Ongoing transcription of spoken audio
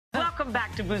Welcome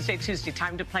back to Tuesday Tuesday.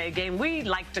 Time to play a game we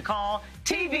like to call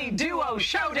TV Duo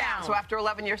Showdown. So after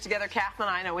 11 years together, Kath and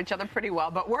I know each other pretty well,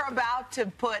 but we're about to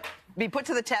be put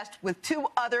to the test with two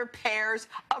other pairs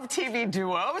of TV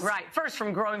duos. Right. First,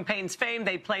 from Growing Pains fame,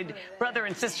 they played brother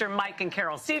and sister Mike and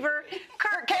Carol Seaver,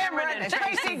 Kirk Cameron and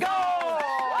Tracey Gold.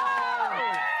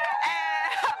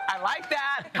 I like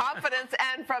that. Confidence.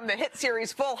 And from the hit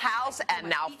series Full House and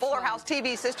now Fuller House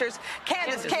TV sisters,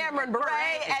 Candace, Cameron, Bure,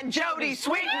 and Jodie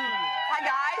Sweetin. Hi,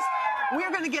 guys. We're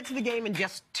going to get to the game in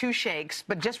just two shakes,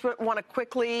 but just want to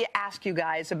quickly ask you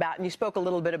guys about, and you spoke a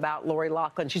little bit about Lori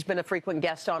Loughlin. She's been a frequent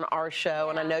guest on our show,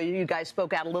 and I know you guys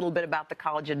spoke out a little bit about the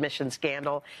college admission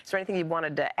scandal. Is there anything you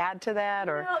wanted to add to that?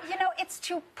 Or? No, you know, it's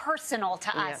too personal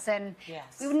to us, and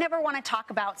we would never want to talk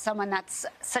about someone that's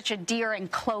such a dear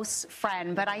and close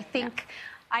friend, but I think...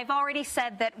 I've already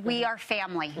said that we are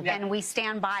family, and we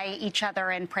stand by each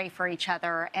other and pray for each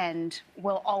other, and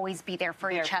we'll always be there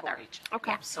for each other.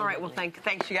 Okay. All right. Well,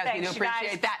 thanks, you guys. We do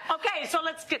appreciate that. Okay, so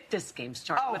let's get this game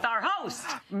started with our host,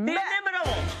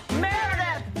 inimitable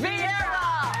Meredith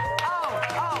Vieira.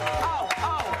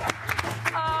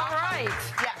 All right.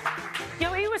 Yes. You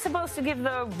know, he was supposed to give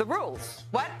the rules.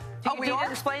 What? We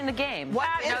didn't explain the game. What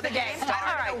is the game?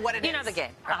 I don't know what it is. You know the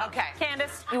game. Okay.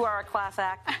 Candace, you are a class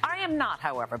act. I am not,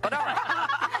 however, but all right.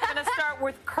 I'm going to start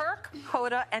with Kirk,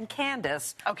 Hoda, and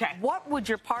Candace. Okay. What would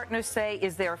your partners say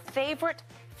is their favorite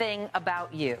thing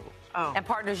about you? Oh. And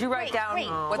partners, you write down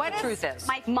what the truth is.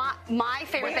 My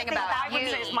favorite thing about I would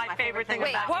say it's my favorite thing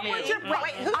about what me. would your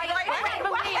Wait, who's I can't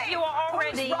believe you are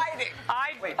already. Who's writing?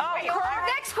 Kirk,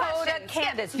 next Hoda,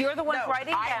 Candace. You're the one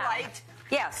writing down. I write.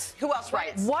 Yes. Who else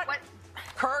writes? What?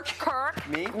 Kirk,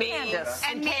 Me, Candace,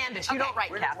 and Candace. You don't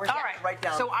write, Kath. All right. Write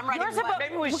down. So I'm writing.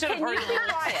 Maybe we should have Can heard you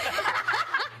try it?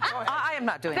 I am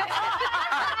not doing that.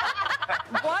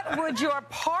 What would your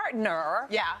partner?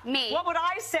 Me. What would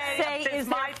I say Is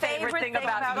my favorite thing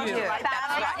about you? That's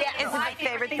right. Yeah, It's my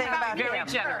favorite thing about you. Very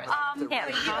generous.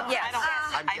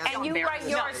 Yes. And you write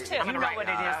yours too. You know what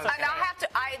it is. And I'll have to.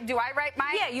 Do I write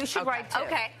mine? Yeah, you should write too.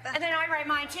 Okay. And then I write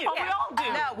mine too. Oh, we all do.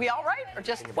 No, we all write or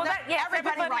just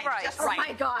everybody writes. Just write. Oh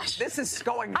my gosh. This is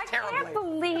going I terribly. can't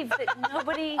believe that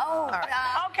nobody.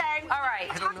 Okay. All right.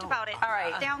 We talked about it. All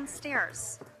right.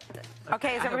 Downstairs.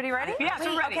 Okay, is everybody ready? Yes,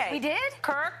 we're ready. Okay. We did?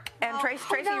 Kirk and Tracey,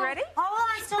 you ready? Hold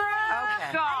on, still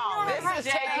Okay. Oh, This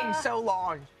is taking so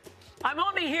long. I'm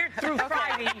only here through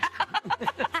Friday.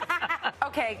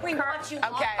 Okay, Kirk. Okay.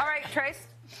 All right, Trace,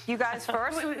 you guys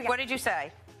first. What did you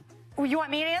say? You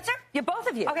want me to answer? Yeah, both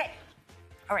of you. Okay.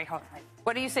 All right, hold on.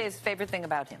 What do you say is favorite thing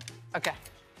about him? Okay.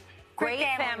 Great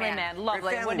family man.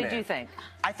 Lovely. family What did man. you think?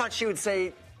 I thought she would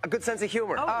say a good sense of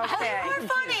humor. Okay. We're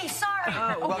funny. Sorry.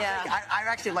 Well, Yeah. I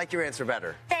actually like your answer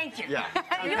better. Thank you. Yeah.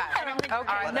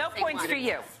 Okay, no points for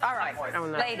you. All right,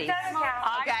 ladies.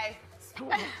 Okay. Who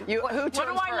chose What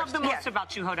do I love first? the most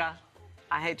about you, Hoda?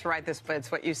 I hate to write this, but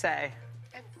it's what you say.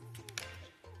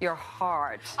 Your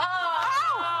heart.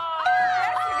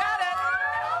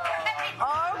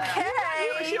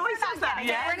 She always says that.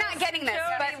 We're not getting this.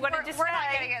 Jodie, what did you We're say?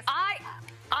 not getting this.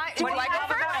 Do What I do you love think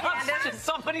about about us? Candace?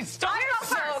 Somebody stop. I'm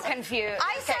so confused.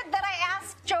 I said that I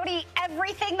asked Jodie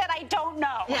everything that I don't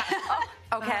know.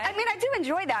 Okay. I mean, I do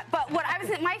enjoy that, but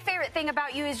my favorite thing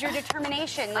about you is your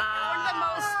determination. Like, you're one of the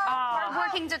most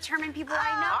hardworking, determined people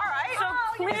I know. All right. So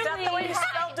clearly, Is that the way you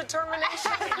spell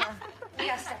determination?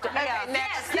 Yes. Okay,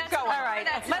 next. Keep going. all right,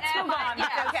 let's move on.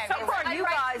 Okay. So far, you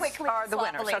guys quickly, are the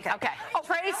winners. sloppily. Okay.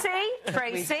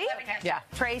 Tracy. Yeah.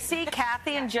 Tracy,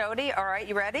 Kathie, and Jodie. All right,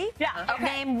 you ready? Yeah. Okay.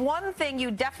 Name one thing you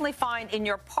definitely find in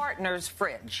your partner's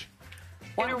fridge.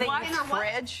 In what?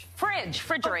 Fridge.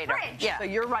 Refrigerator. fridge. Yeah. So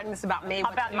you're writing this about me.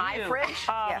 What's About in my you. fridge?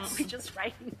 Yes. We just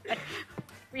writing.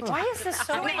 Why is this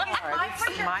so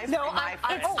hard?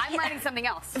 I'm writing something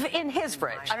else. In his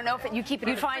fridge. I don't know if you keep it.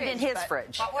 You'd find in his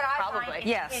fridge. What would I Probably. find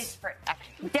Yes. in his fridge?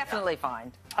 Definitely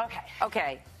find. Okay.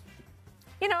 Okay.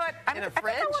 You know what? I In a think I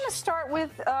fridge? want to start with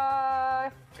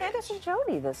Candace and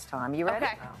Jodie this time. You ready?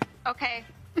 Okay.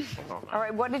 All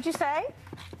right. What did you say?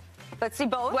 Let's see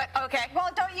both. What? Okay. Well,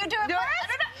 don't you do it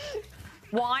first?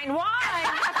 Wine.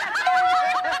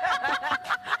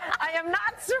 I am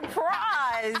not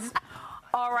surprised.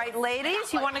 All right,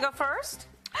 ladies, you want to go first?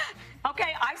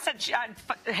 Okay, I said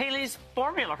Haley's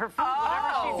formula, her food,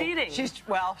 whatever she's eating.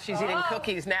 She's eating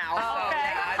cookies now. So Okay.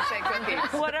 yeah, I'd say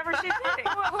cookies. Whatever she's eating.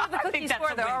 Who are the I think cookies that's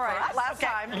for, a though? win All for right, us. last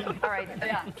Okay. time. All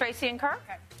right, Tracy and Kirk?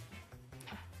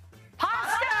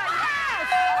 Pasta!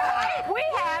 Yes! We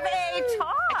have a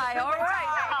tie. All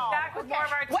right. Back with more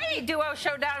of our TV Duo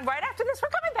Showdown right after this. We're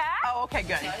coming back. Oh, okay,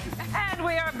 good. And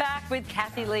we are back with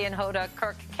Kathie Lee and Hoda,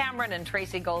 Kirk Cameron, and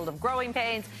Tracey Gold of Growing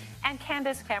Pains. And and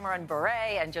Candace, Cameron Bure,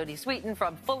 and Jodie Sweetin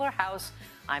from Fuller House.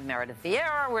 I'm Meredith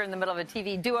Vieira. We're in the middle of a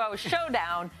TV Duo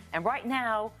Showdown, and right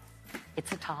now,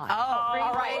 it's a tie.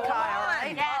 All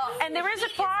right. And there is a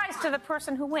prize to the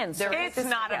person who wins. So It's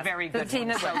not a very good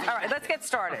one. All right, let's get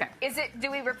started. Okay.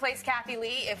 Do we replace Kathie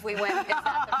Lee if we win? Is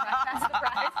that the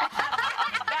prize?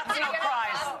 That's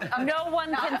the prize. No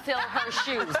one can fill her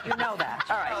shoes. You know that.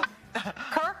 All right.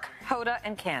 Kirk, Hoda,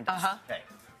 and Candace. Okay.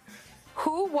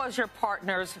 Who was your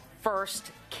partner's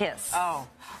first kiss? Oh.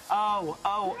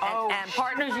 And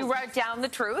partners, you write down the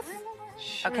truth.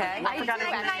 Okay. I forgot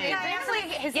about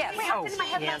his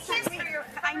Yes.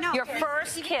 I know. Your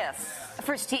first kiss.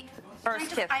 First kiss.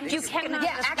 You cannot.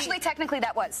 Yeah, actually, technically,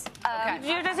 that was.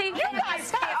 You guys can't You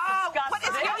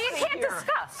can't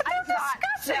discuss. I'm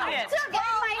discussing it. Get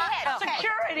in my head. Okay.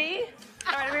 Security.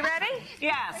 All right, are we ready?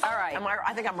 Yes. All right.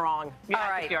 I think I'm wrong. Yeah, All I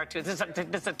right. think you are too. This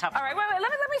is a tough All right, wait.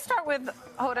 Let me start with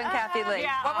Hoda and Kathie Lee.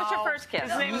 yeah. What was your first kiss?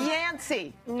 His name is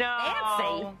Yancy. No.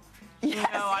 Nancy? Yes.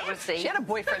 No, I was. Nancy. She had a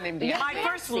boyfriend named Yancy. My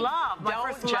first love. My Don't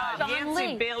first judge. love. John Yancy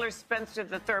Lee. Baylor Spencer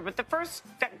III. But the first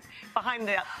behind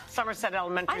the Somerset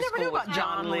Elementary I never School knew was about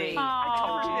John Lee. I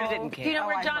told you didn't care. Do you know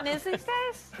where I John is these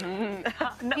days?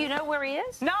 Do you know where he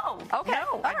is? No. Okay. No,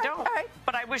 All I right, don't. all right.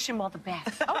 But I wish him all the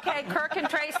best. Okay, Kirk and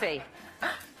Tracey.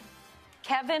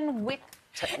 Kevin Wick.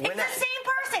 It's the same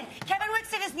person. Kevin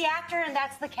Whitson is the actor, and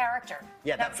that's the character.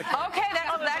 Yeah, that's the Okay, that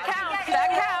counts. That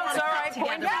counts. All right,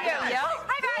 point to you. Yeah.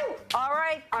 Hi, guys. All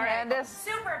right, Candace.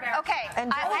 Super embarrassing. Okay.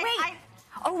 And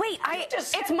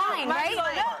It's mine, right?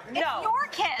 No. Your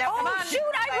kiss. come on. Shoot,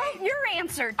 I wrote your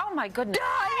answer. Oh my goodness.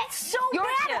 It's so Your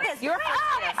bad kiss. at this. Your first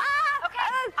kiss.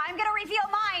 Okay, I'm gonna reveal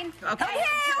mine. Okay.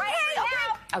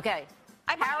 Now, Okay.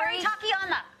 I'm Harry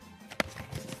Tatiana.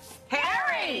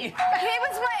 Harry.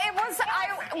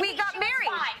 We got married.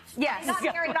 Yes. We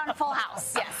got married on Full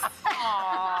House. Yes.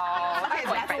 Okay,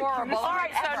 that's Horrible. All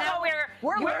right, so now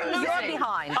you're losing.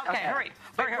 behind. Okay, hurry.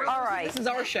 Hurry. All right. This is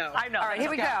our show. I know. All right, here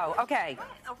we go. Okay.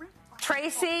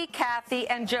 Tracy, Kathie,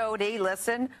 and Jodie,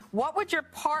 listen. What would your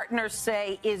partner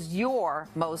say is your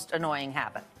most annoying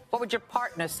habit? What would your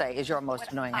partner say is your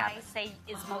most annoying I habit? say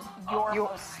is your most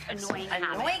annoying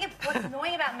habit. What's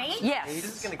annoying about me? Yes. This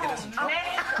is going to get us in trouble.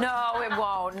 No, it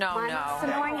won't. No, My most no.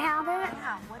 annoying habit?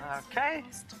 Okay.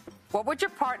 What would your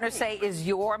partner say is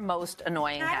your most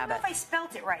annoying I don't know habit? if I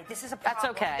spelt it right. This is a That's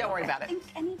problem. okay. Don't worry about I it. think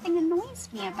anything annoys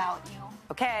me about you.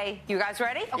 Okay, you guys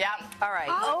ready? Yep. All right.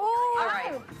 Oh. All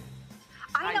right.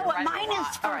 I know what mine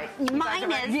is for. All right.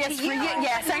 Mine is Yes, to for you. you.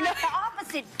 Yes, but I know. not the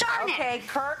opposite. Darn it. Okay,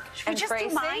 Kirk and just Tracy.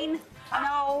 do mine.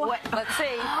 No. Let's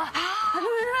see.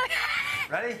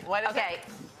 Ready? What is Okay.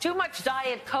 Too much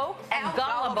Diet Coke and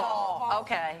gullible.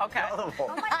 Okay. Okay.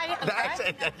 That's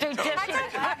it. You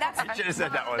should have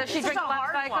said that one. Does she drink a lot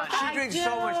of Diet Coke? She drinks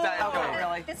so much Diet Coke.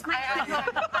 Really? This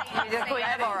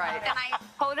might All right.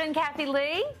 Hoda and Kathie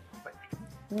Lee.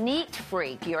 Neat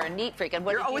freak. You're a neat freak. And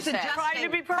what You're did you always say? adjusting. Trying to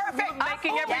be perfect.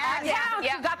 Making everything. Yes. Counts.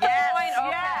 Yeah. You got the point.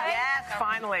 Okay. Yes.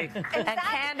 Finally. And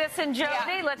Candace and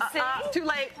Jodie. Let's see. Too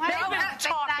late. They've been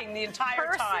talking the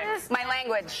entire time. Purses. My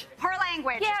language. Her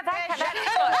language. Yeah, that's good.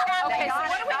 Okay, so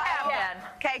what do we have then?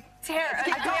 Okay. Do we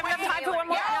have enough time for one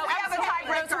more? Yeah, we have a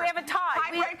tiebreaker. So we have a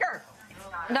tie. Tiebreaker.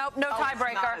 Nope, no Not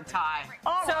tiebreaker. a tie.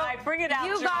 All So right, bring it out,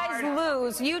 you guys Gerard.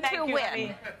 lose. You Thank two you, win.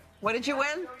 honey. What did you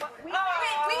win?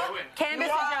 Candace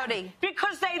and Jodie.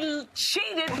 Because they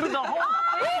cheated through the whole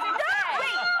thing.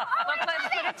 Look,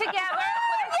 let's put it together.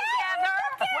 Put it together.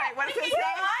 Wait, what does it say?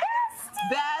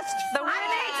 Best. The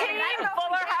winning team,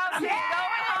 Fuller House, is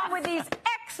going home with these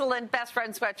excellent best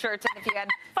friend sweatshirts. And if you had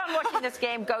fun watching this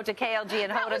game, go to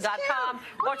KLGandHoda.com.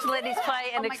 Watch the ladies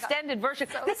play an extended version.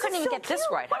 They couldn't even get this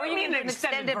right. How do you mean do an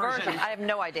extended version? I have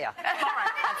no idea.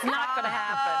 That's not going to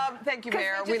happen. Thank you,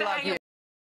 Mayor. We love you.